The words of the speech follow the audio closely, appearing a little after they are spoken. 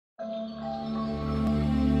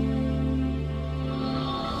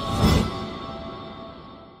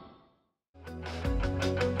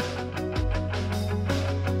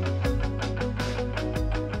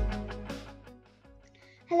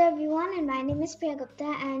everyone, and my name is Priya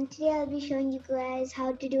and today I'll be showing you guys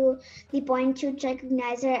how to do the point shoot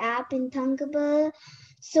recognizer app in Thunkable.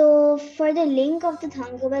 So for the link of the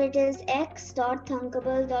Thunkable, it is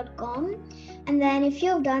x.thunkable.com, and then if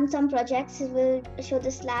you've done some projects, it will show the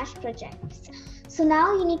 /projects. So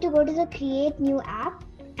now you need to go to the create new app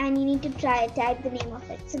and you need to type the name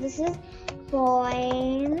of it. So this is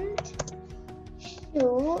point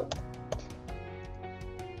shoot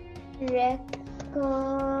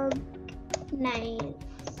recognizer.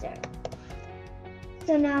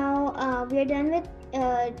 So now we are done with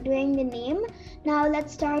doing the name. Now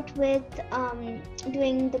let's start with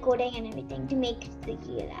doing the coding and everything to make the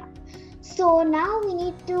real app. So now we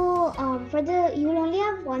need to you will only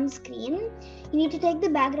have one screen. You need to take the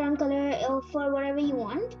background color for whatever you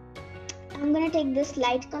want. I'm gonna take this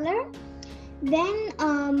light color. Then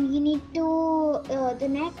you need to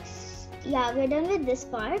we're done with this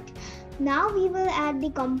part. Now we will add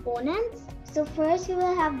the components. So first we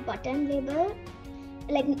will have button label,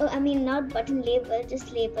 not button label,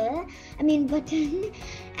 just label, button,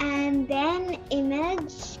 and then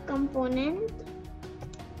image component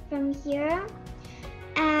from here.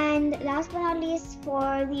 And last but not least, we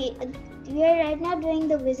are right now doing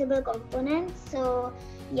the visible component. So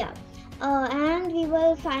yeah, and we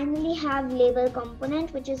will finally have label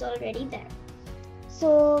component, which is already there.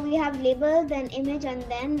 So we have label, then image, and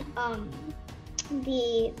then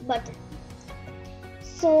the button.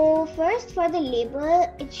 So first for the label,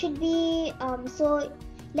 it should be so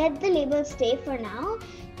let the label stay for now,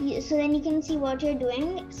 so then you can see what you're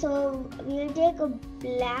doing. So we will take a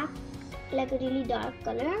black, like a really dark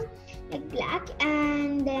color, like black,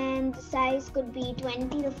 and then the size could be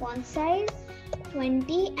 20, the font size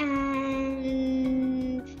 20,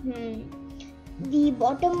 and the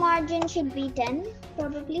bottom margin should be 10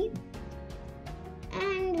 probably.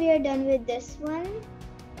 And we are done with this one.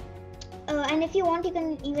 And if you want, you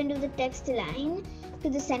can even do the text align to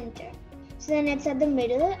the center, so then it's at the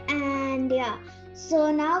middle. And yeah, so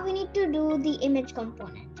now we need to do the image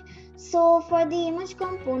component. So for the image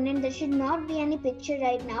component, there should not be any picture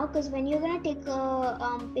right now, because when you're gonna take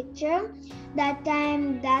a picture, that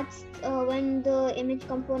time that's when the image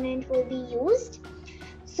component will be used.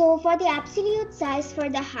 So for the absolute size, for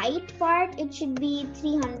the height part, it should be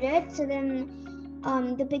 300, so then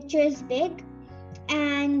the picture is big.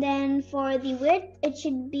 And then for the width, it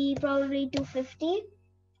should be probably 250.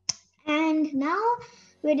 And now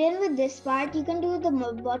we're done with this part. You can do the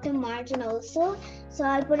bottom margin also. So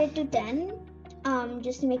I'll put it to 10,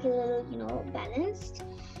 just to make it a little, balanced.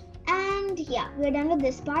 And yeah, we're done with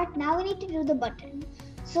this part. Now we need to do the button.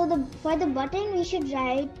 So for the button, we should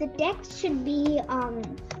write, the text should be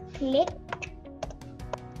click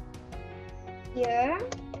here.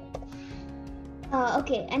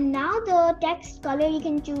 Okay, and now the text color, you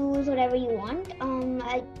can choose whatever you want.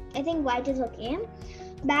 I think white is okay.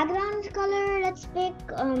 Background color, let's pick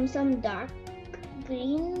some dark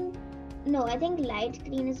green. No, I think light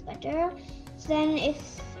green is better. So then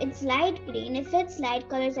if it's light green, if it's light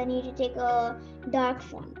colors, I need to take a dark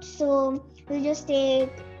font. So we'll just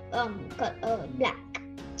take black.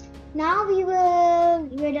 Now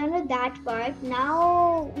we're done with that part.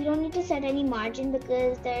 Now we don't need to set any margin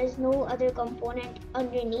because there is no other component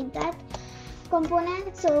underneath that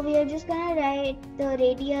component. So we are just gonna write the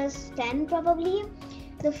radius 10 probably.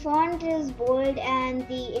 The font is bold, and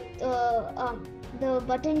the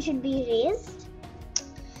button should be raised.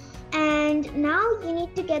 And now you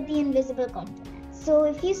need to get the invisible component. So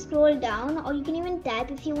if you scroll down, or you can even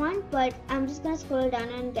type if you want, but I'm just gonna scroll down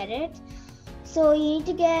and get it. So you need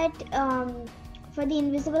to get, for the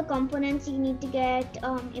invisible components, you need to get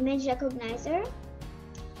image recognizer.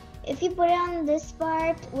 If you put it on this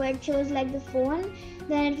part where it shows like the phone,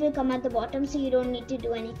 then it will come at the bottom, so you don't need to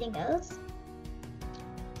do anything else.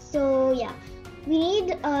 So yeah, we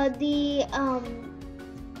need the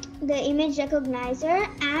image recognizer,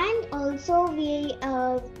 and also we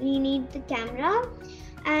need the camera,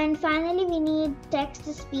 and finally we need text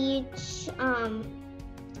to speech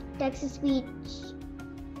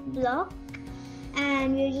block,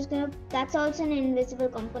 and we're just gonna, that's also an invisible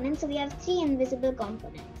component. So we have 3 invisible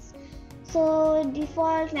components. So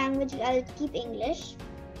default language, I'll keep English.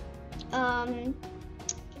 Now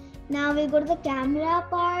we go to the camera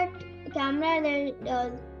part. Camera, there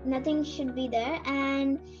nothing should be there,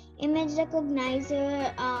 and image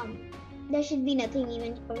recognizer, there should be nothing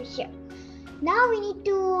even over here. Now we need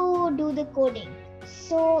to do the coding.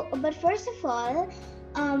 So, but first of all,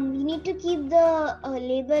 you need to keep the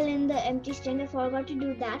label in the empty string. I forgot to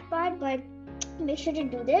do that part, but make sure to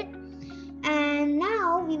do that. And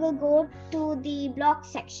now we will go to the block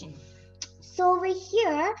section. So over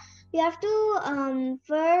here, we have to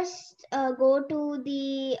first go to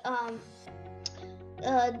the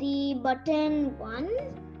button 1,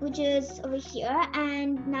 which is over here,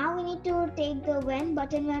 and now we need to take the when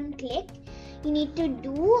button 1 click, you need to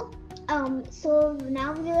do so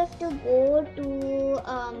now we have to go to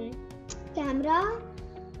camera,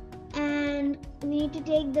 and we need to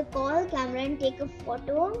take the call camera and take a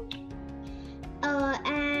photo.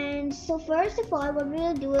 And so first of all, what we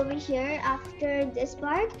will do over here after this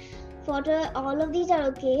part, photo, all of these are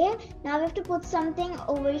okay. Now we have to put something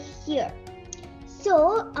over here.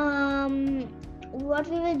 So what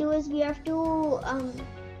we will do is we have to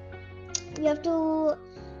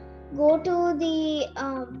go to the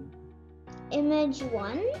image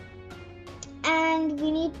 1, and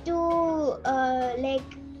we need to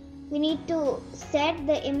we need to set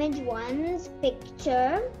the image 1's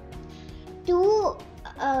picture to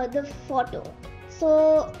the photo.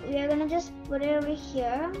 So we are gonna just put it over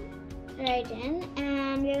here, right in,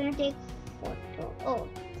 and we're gonna take photo. Oh,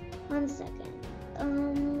 1 second.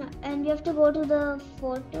 And we have to go to the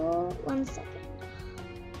photo. 1 second.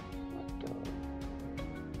 Photo.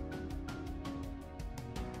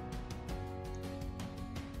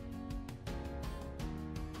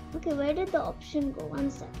 Okay, where did the option go? 1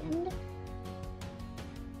 second.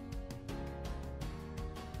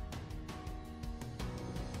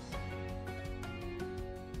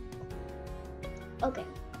 Okay.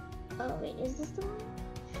 Oh wait, is this the one?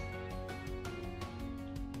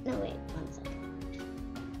 No wait, 1 second.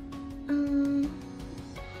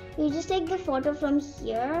 We just take the photo from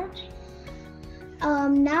here.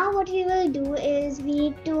 Now what we will do is we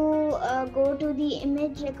need to go to the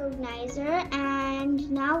image recognizer,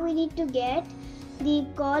 and now we need to get the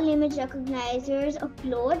call image recognizers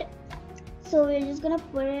upload. So we're just gonna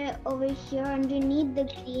put it over here underneath the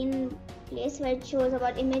green place where it shows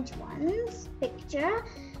about image 1's picture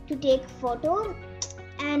to take photo.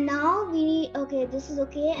 And now we need, okay, this is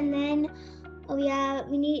okay, and then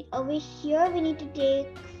we need over here, we need to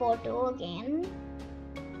take photo again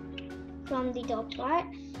from the top part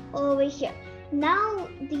over here. Now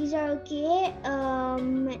these are okay.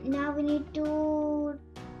 Now we need to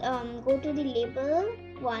go to the label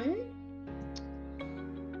 1,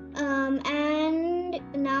 and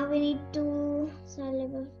now we need to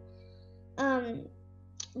label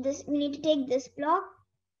this, we need to take this block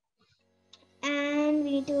and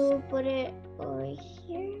we need to put it over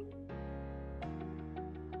here.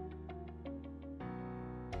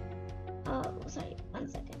 Oh, sorry, 1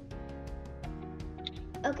 second.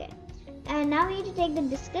 Okay, and now we need to take the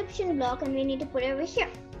description block and we need to put it over here.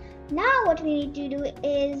 Now what we need to do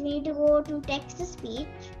is we need to go to text to speech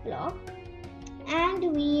block, and we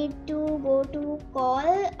need to go to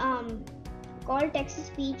call text to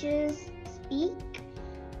speeches speak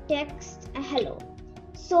text hello.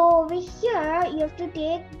 So over here you have to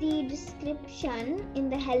take the description in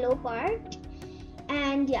the hello part,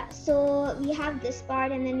 and yeah, so we have this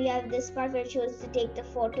part, and then we have this part where it shows to take the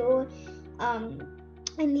photo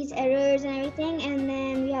and these errors and everything, and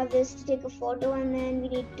then we have this to take a photo, and then we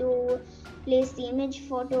need to place the image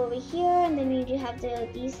photo over here, and then we need to have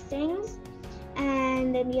these things,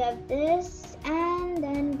 and then we have this, and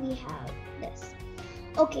then we have this.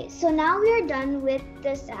 Okay, so now we are done with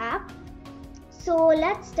this app. So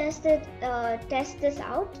let's test this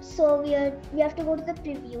out. So we have to go to the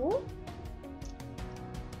preview.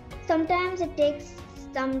 Sometimes it takes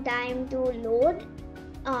some time to load.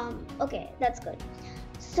 Okay, that's good.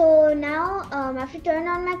 So now I have to turn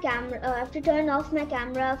on my camera. I have to turn off my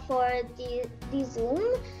camera for the zoom.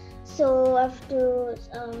 So I have to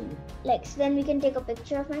so then we can take a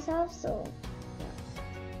picture of myself. So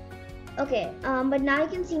yeah. Okay, but now you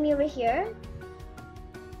can see me over here.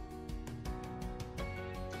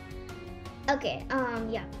 Okay,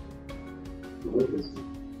 yeah.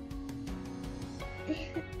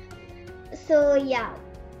 So yeah,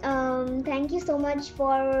 thank you so much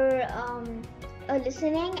for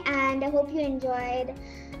listening, and I hope you enjoyed.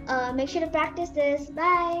 Make sure to practice this.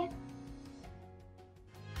 Bye.